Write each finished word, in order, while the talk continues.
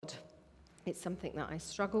It's something that I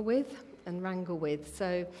struggle with and wrangle with,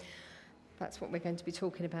 so that's what we're going to be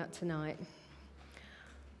talking about tonight.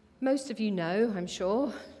 Most of you know, I'm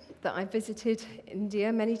sure, that I've visited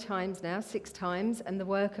India many times now, 6 times, and the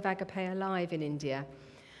work of Agape Alive in India.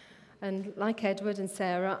 And like Edward and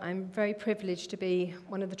Sarah, I'm very privileged to be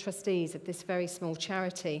one of the trustees of this very small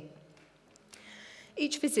charity.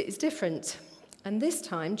 Each visit is different, and this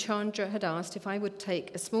time Chandra had asked if I would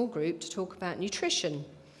take a small group to talk about nutrition.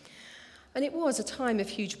 And it was a time of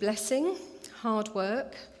huge blessing, hard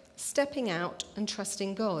work, stepping out and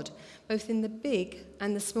trusting God, both in the big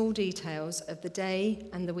and the small details of the day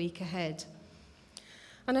and the week ahead.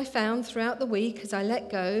 And I found throughout the week, as I let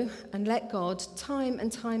go and let God, time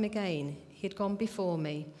and time again, he had gone before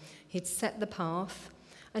me, he'd set the path,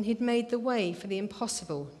 and he'd made the way for the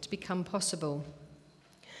impossible to become possible.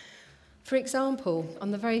 For example,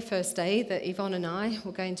 on the very first day that Yvonne and I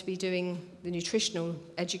were going to be doing the nutritional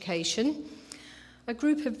education, a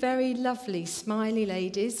group of very lovely, smiley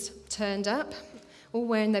ladies turned up, all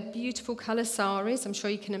wearing their beautiful colour saris, I'm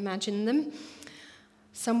sure you can imagine them,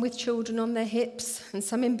 some with children on their hips and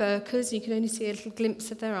some in burqas. You can only see a little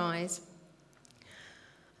glimpse of their eyes.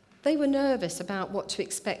 They were nervous about what to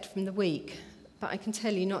expect from the week, but I can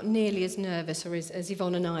tell you not nearly as nervous or as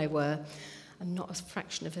Yvonne and I were. I'm not a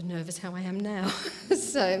fraction of as nervous how I am now.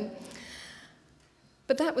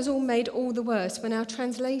 But that was all made all the worse when our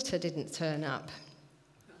translator didn't turn up.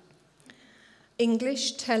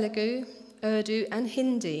 English, Telugu, Urdu and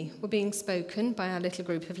Hindi were being spoken by our little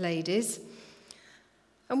group of ladies,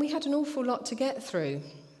 and we had an awful lot to get through.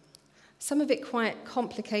 Some of it quite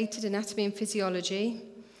complicated anatomy and physiology,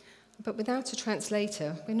 but without a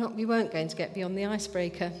translator, we weren't going to get beyond the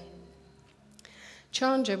icebreaker.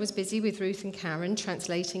 Chandra was busy with Ruth and Karen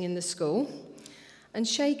translating in the school, and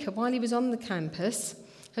Shaker, while he was on the campus,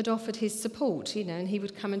 had offered his support, and he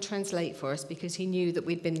would come and translate for us because he knew that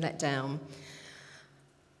we'd been let down.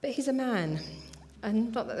 But he's a man,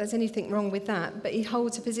 and not that there's anything wrong with that, but he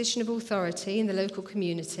holds a position of authority in the local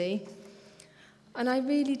community, and I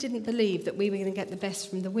really didn't believe that we were going to get the best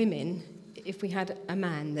from the women if we had a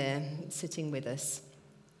man there sitting with us.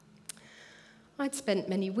 I'd spent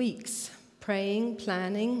many weeks praying,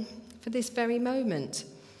 planning for this very moment,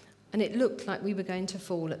 and it looked like we were going to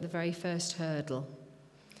fall at the very first hurdle.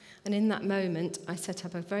 And in that moment, I sent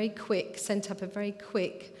up a very quick,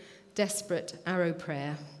 desperate arrow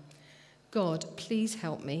prayer. God, please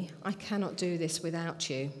help me. I cannot do this without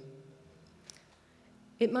you.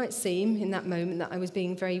 It might seem in that moment that I was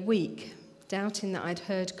being very weak, doubting that I'd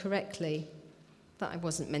heard correctly, that I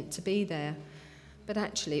wasn't meant to be there. But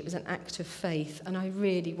actually, it was an act of faith, and I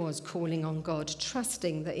really was calling on God,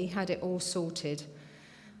 trusting that he had it all sorted.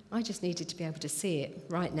 I just needed to be able to see it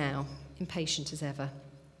right now, impatient as ever.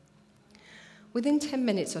 Within 10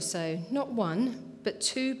 minutes or so, not one, but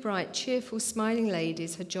 2 bright, cheerful, smiling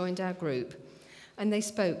ladies had joined our group, and they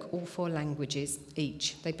spoke all 4 languages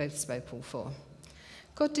each. They both spoke all 4.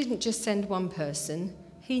 God didn't just send one person.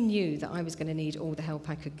 He knew that I was going to need all the help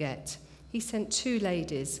I could get. He sent 2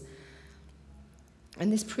 ladies.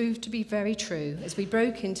 And this proved to be very true as we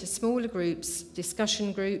broke into smaller groups,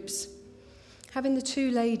 discussion groups. Having the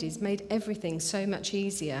 2 ladies made everything so much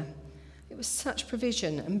easier. It was such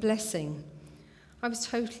provision and blessing. I was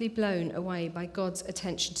totally blown away by God's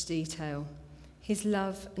attention to detail, his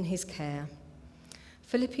love and his care.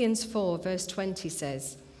 Philippians 4 verse 20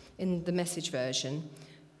 says, in the Message version,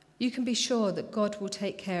 you can be sure that God will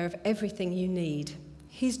take care of everything you need,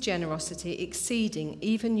 his generosity exceeding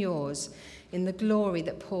even yours, in the glory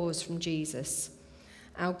that pours from Jesus.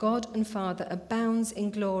 Our God and Father abounds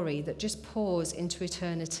in glory that just pours into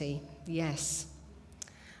eternity. Yes.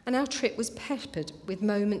 And our trip was peppered with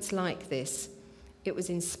moments like this. It was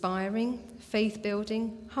inspiring,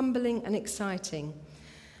 faith-building, humbling and exciting.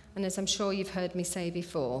 And as I'm sure you've heard me say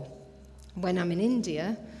before, when I'm in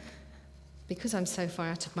India, because I'm so far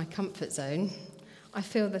out of my comfort zone, I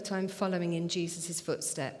feel that I'm following in Jesus'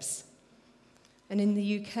 footsteps. And in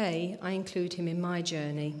the UK, I include him in my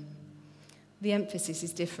journey. The emphasis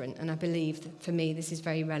is different, and I believe that for me this is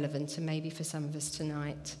very relevant, and maybe for some of us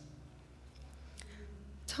tonight.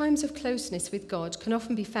 Times of closeness with God can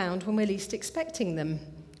often be found when we're least expecting them,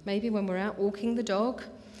 maybe when we're out walking the dog,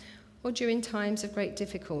 or during times of great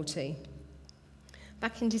difficulty.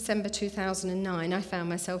 Back in December 2009, I found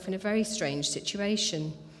myself in a very strange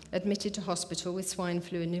situation, admitted to hospital with swine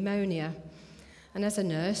flu and pneumonia. And as a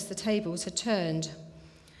nurse, the tables had turned.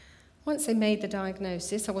 Once they made the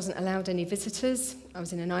diagnosis, I wasn't allowed any visitors. I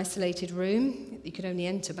was in an isolated room. You could only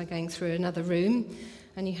enter by going through another room,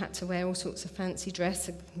 and you had to wear all sorts of fancy dress,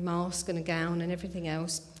 a mask and a gown and everything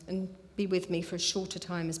else, and be with me for as short a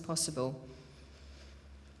time as possible.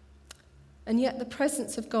 And yet the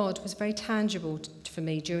presence of God was very tangible for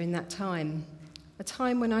me during that time, a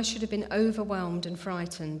time when I should have been overwhelmed and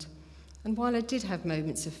frightened. And while I did have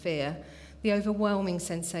moments of fear, the overwhelming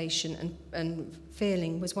sensation and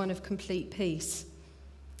feeling was one of complete peace.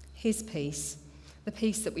 His peace, the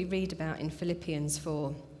peace that we read about in Philippians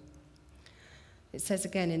 4. It says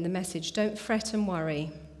again in the Message, "Don't fret and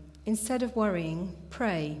worry. Instead of worrying,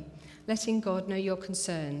 pray, letting God know your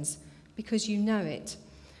concerns, because you know it.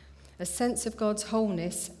 A sense of God's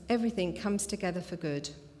wholeness, everything comes together for good,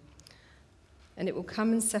 and it will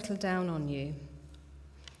come and settle down on you."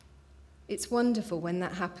 It's wonderful when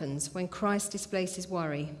that happens, when Christ displaces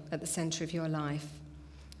worry at the centre of your life.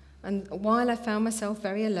 And while I found myself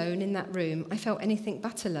very alone in that room, I felt anything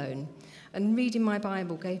but alone. And reading my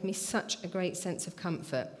Bible gave me such a great sense of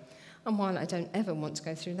comfort. And while I don't ever want to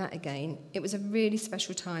go through that again, it was a really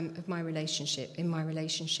special time of my relationship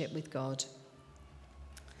with God.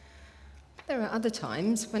 There are other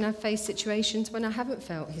times when I've faced situations when I haven't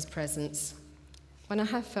felt his presence, when I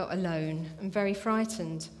have felt alone and very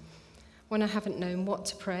frightened, when I haven't known what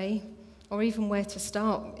to pray or even where to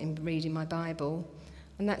start in reading my Bible.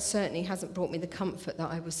 And that certainly hasn't brought me the comfort that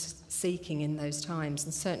I was seeking in those times,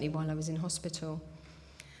 and certainly while I was in hospital.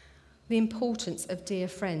 The importance of dear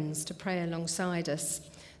friends to pray alongside us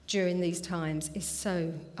during these times is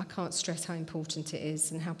I can't stress how important it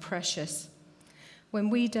is and how precious. When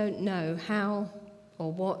we don't know how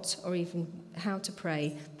or what or even how to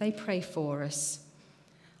pray, they pray for us.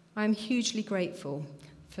 I'm hugely grateful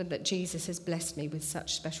for that Jesus has blessed me with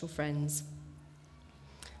such special friends.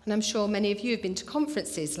 And I'm sure many of you have been to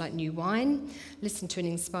conferences like New Wine, listened to an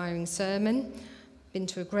inspiring sermon, been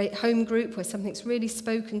to a great home group where something's really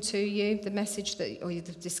spoken to you, the message or the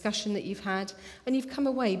discussion that you've had, and you've come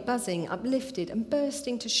away buzzing, uplifted, and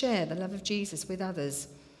bursting to share the love of Jesus with others.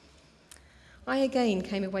 I again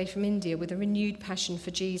came away from India with a renewed passion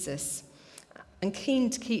for Jesus and keen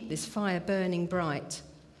to keep this fire burning bright.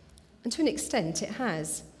 And to an extent, it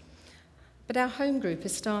has. But our home group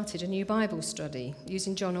has started a new Bible study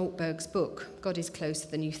using John Ortberg's book, God is Closer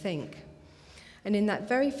Than You Think. And in that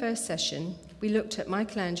very first session, we looked at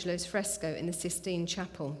Michelangelo's fresco in the Sistine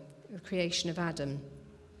Chapel, The Creation of Adam.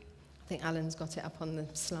 I think Alan's got it up on the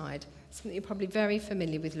slide. Something you're probably very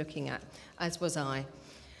familiar with looking at, as was I.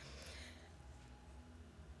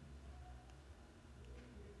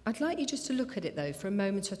 I'd like you just to look at it, though, for a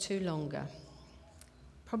moment or two longer.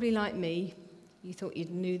 Probably like me, you thought you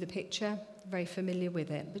knew the picture, very familiar with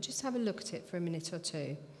it, but just have a look at it for a minute or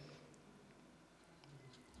two.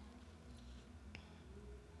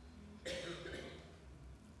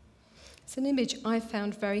 It's an image I've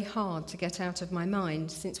found very hard to get out of my mind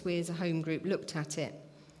since we as a home group looked at it.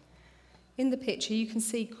 In the picture, you can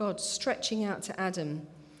see God stretching out to Adam,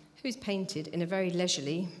 who's painted in a very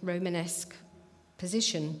leisurely, Romanesque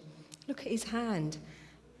position. Look at his hand.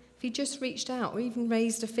 If he just reached out or even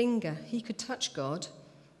raised a finger, he could touch God,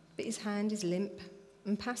 but his hand is limp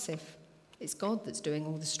and passive. It's God that's doing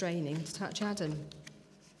all the straining to touch Adam.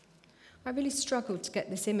 I really struggled to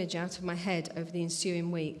get this image out of my head over the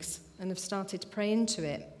ensuing weeks and have started to pray into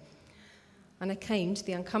it. And I came to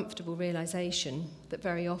the uncomfortable realization that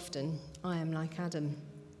very often I am like Adam.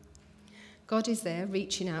 God is there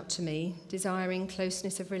reaching out to me, desiring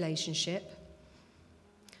closeness of relationship.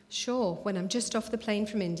 Sure, when I'm just off the plane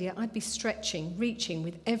from India, I'd be stretching, reaching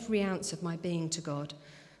with every ounce of my being to God.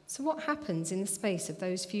 So what happens in the space of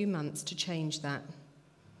those few months to change that?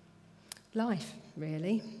 Life,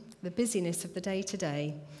 really. The busyness of the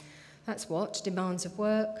day-to-day. That's what demands of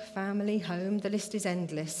work, family, home, the list is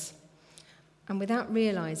endless. And without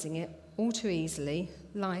realising it, all too easily,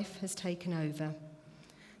 life has taken over.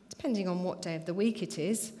 Depending on what day of the week it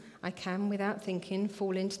is, I can, without thinking,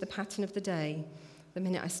 fall into the pattern of the day. The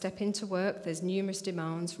minute I step into work, there's numerous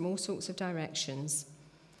demands from all sorts of directions.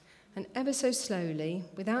 And ever so slowly,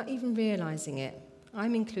 without even realising it,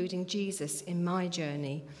 I'm including Jesus in my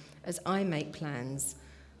journey as I make plans,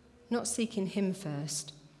 not seeking him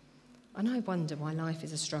first. And I wonder why life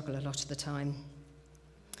is a struggle a lot of the time.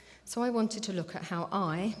 So I wanted to look at how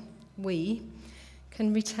we,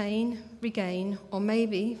 can retain, regain, or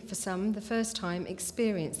maybe, for some, the first time,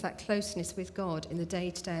 experience that closeness with God in the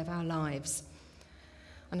day-to-day of our lives.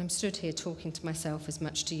 And I'm stood here talking to myself as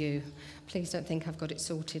much to you. Please don't think I've got it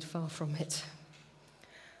sorted, far from it.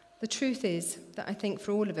 The truth is that I think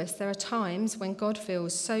for all of us, there are times when God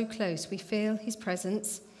feels so close, we feel his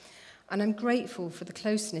presence, and I'm grateful for the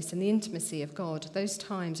closeness and the intimacy of God. Those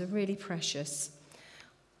times are really precious.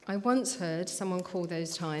 I once heard someone call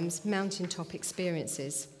those times mountaintop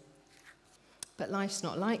experiences. But life's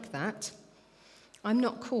not like that. I'm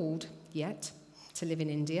not called yet to live in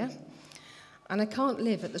India, and I can't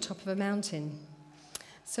live at the top of a mountain.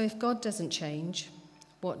 So if God doesn't change,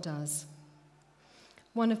 what does?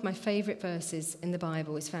 One of my favourite verses in the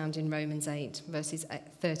Bible is found in Romans 8, verses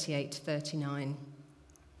 38 to 39.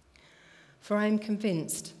 For I am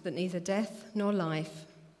convinced that neither death nor life,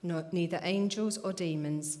 neither angels or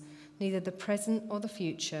demons, neither the present or the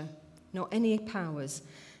future, nor any powers,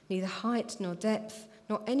 neither height nor depth,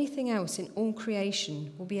 nor anything else in all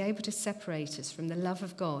creation will be able to separate us from the love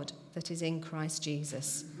of God that is in Christ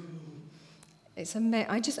Jesus. It's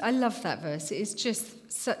I love that verse. It is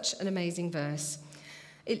just such an amazing verse.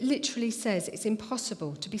 It literally says it's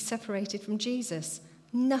impossible to be separated from Jesus.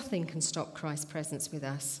 Nothing can stop Christ's presence with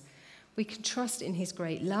us. We can trust in his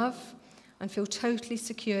great love and feel totally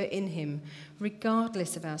secure in him,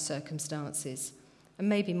 regardless of our circumstances, and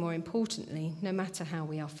maybe more importantly, no matter how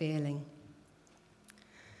we are feeling.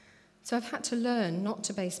 So I've had to learn not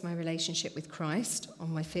to base my relationship with Christ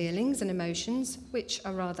on my feelings and emotions, which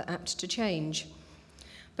are rather apt to change,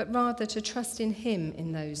 but rather to trust in him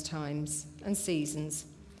in those times and seasons,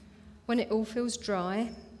 when it all feels dry,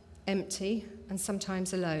 empty, and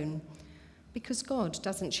sometimes alone, because God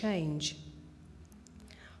doesn't change.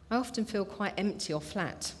 I often feel quite empty or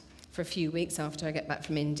flat for a few weeks after I get back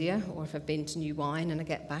from India, or if I've been to New Wine and I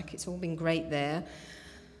get back, it's all been great there.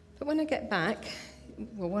 But when I get back,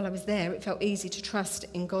 while I was there, it felt easy to trust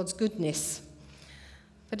in God's goodness.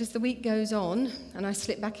 But as the week goes on and I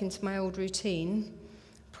slip back into my old routine,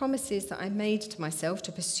 promises that I made to myself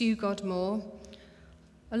to pursue God more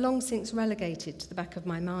are long since relegated to the back of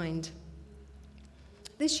my mind.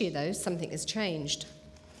 This year, though, something has changed.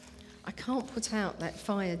 I can't put out that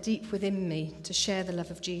fire deep within me to share the love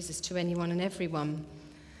of Jesus to anyone and everyone.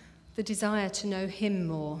 The desire to know him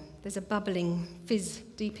more. There's a bubbling fizz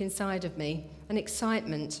deep inside of me, an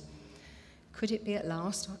excitement. Could it be at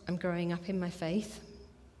last I'm growing up in my faith?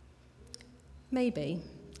 Maybe.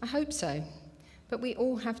 I hope so. But we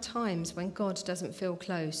all have times when God doesn't feel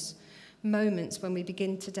close, moments when we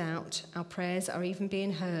begin to doubt our prayers are even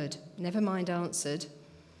being heard, never mind answered.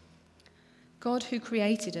 God, who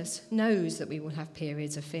created us, knows that we will have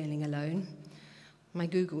periods of feeling alone. My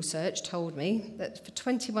Google search told me that for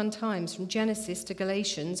 21 times from Genesis to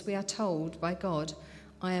Galatians, we are told by God,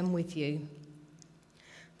 I am with you.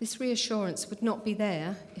 This reassurance would not be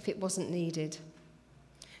there if it wasn't needed.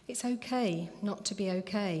 It's okay not to be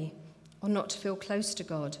okay, or not to feel close to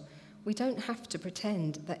God. We don't have to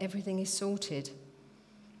pretend that everything is sorted.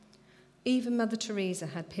 Even Mother Teresa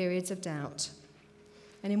had periods of doubt.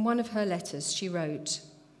 And in one of her letters, she wrote,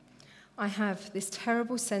 I have this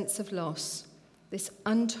terrible sense of loss, this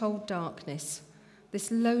untold darkness,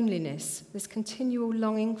 this loneliness, this continual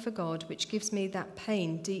longing for God, which gives me that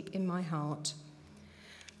pain deep in my heart.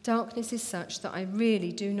 Darkness is such that I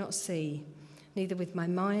really do not see, neither with my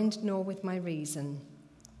mind nor with my reason.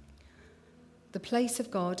 The place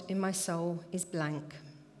of God in my soul is blank.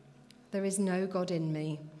 There is no God in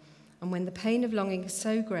me. And when the pain of longing is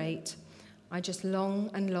so great, I just long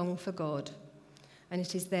and long for God, and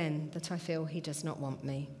it is then that I feel he does not want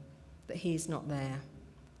me, that he is not there.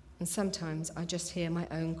 And sometimes I just hear my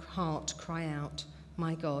own heart cry out,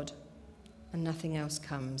 my God, and nothing else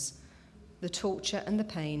comes. The torture and the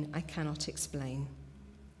pain I cannot explain.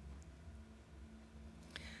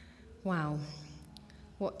 Wow,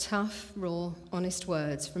 what tough, raw, honest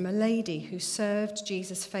words from a lady who served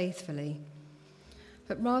Jesus faithfully.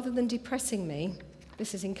 But rather than depressing me,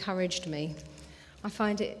 this has encouraged me. I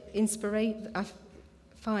find that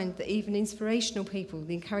even inspirational people,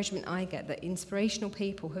 the encouragement I get, that inspirational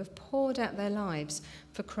people who have poured out their lives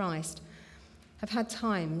for Christ have had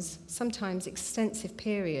times, sometimes extensive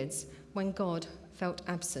periods, when God felt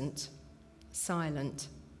absent, silent.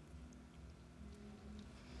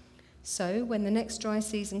 So when the next dry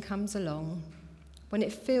season comes along, when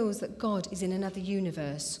it feels that God is in another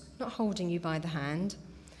universe, not holding you by the hand,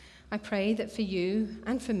 I pray that for you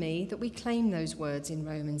and for me that we claim those words in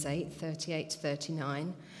Romans 8, 38 to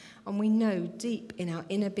 39, and we know deep in our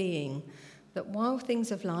inner being that while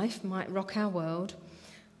things of life might rock our world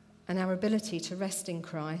and our ability to rest in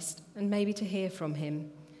Christ and maybe to hear from him,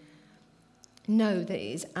 know that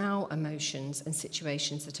it is our emotions and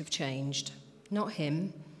situations that have changed, not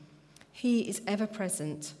him. He is ever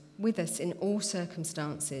present with us in all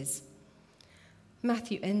circumstances.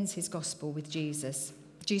 Matthew ends his gospel with Jesus'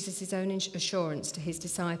 own assurance to his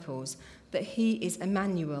disciples that he is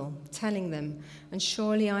Emmanuel, telling them, and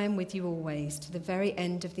surely I am with you always to the very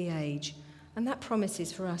end of the age. And that promise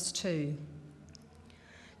is for us too.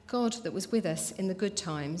 God that was with us in the good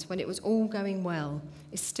times when it was all going well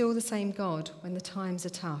is still the same God when the times are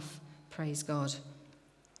tough. Praise God.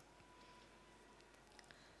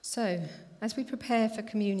 So, as we prepare for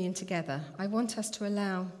communion together, I want us to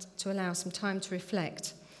allow some time to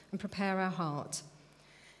reflect and prepare our heart.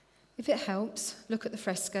 If it helps, look at the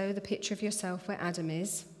fresco, the picture of yourself where Adam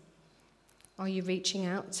is. Are you reaching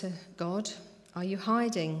out to God? Are you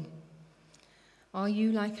hiding? Are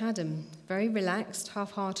you like Adam, very relaxed,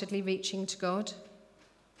 half-heartedly reaching to God?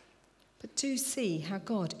 But do see how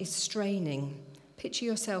God is straining. Picture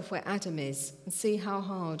yourself where Adam is and see how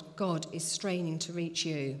hard God is straining to reach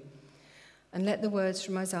you. And let the words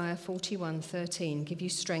from Isaiah 41:13 give you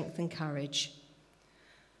strength and courage.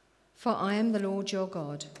 For I am the Lord your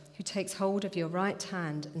God, who takes hold of your right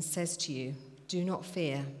hand and says to you, do not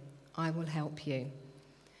fear, I will help you.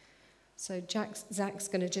 So Zach's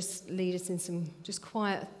going to just lead us in some just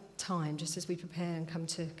quiet time, just as we prepare and come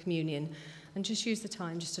to communion, and just use the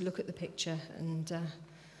time just to look at the picture and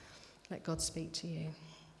let God speak to you.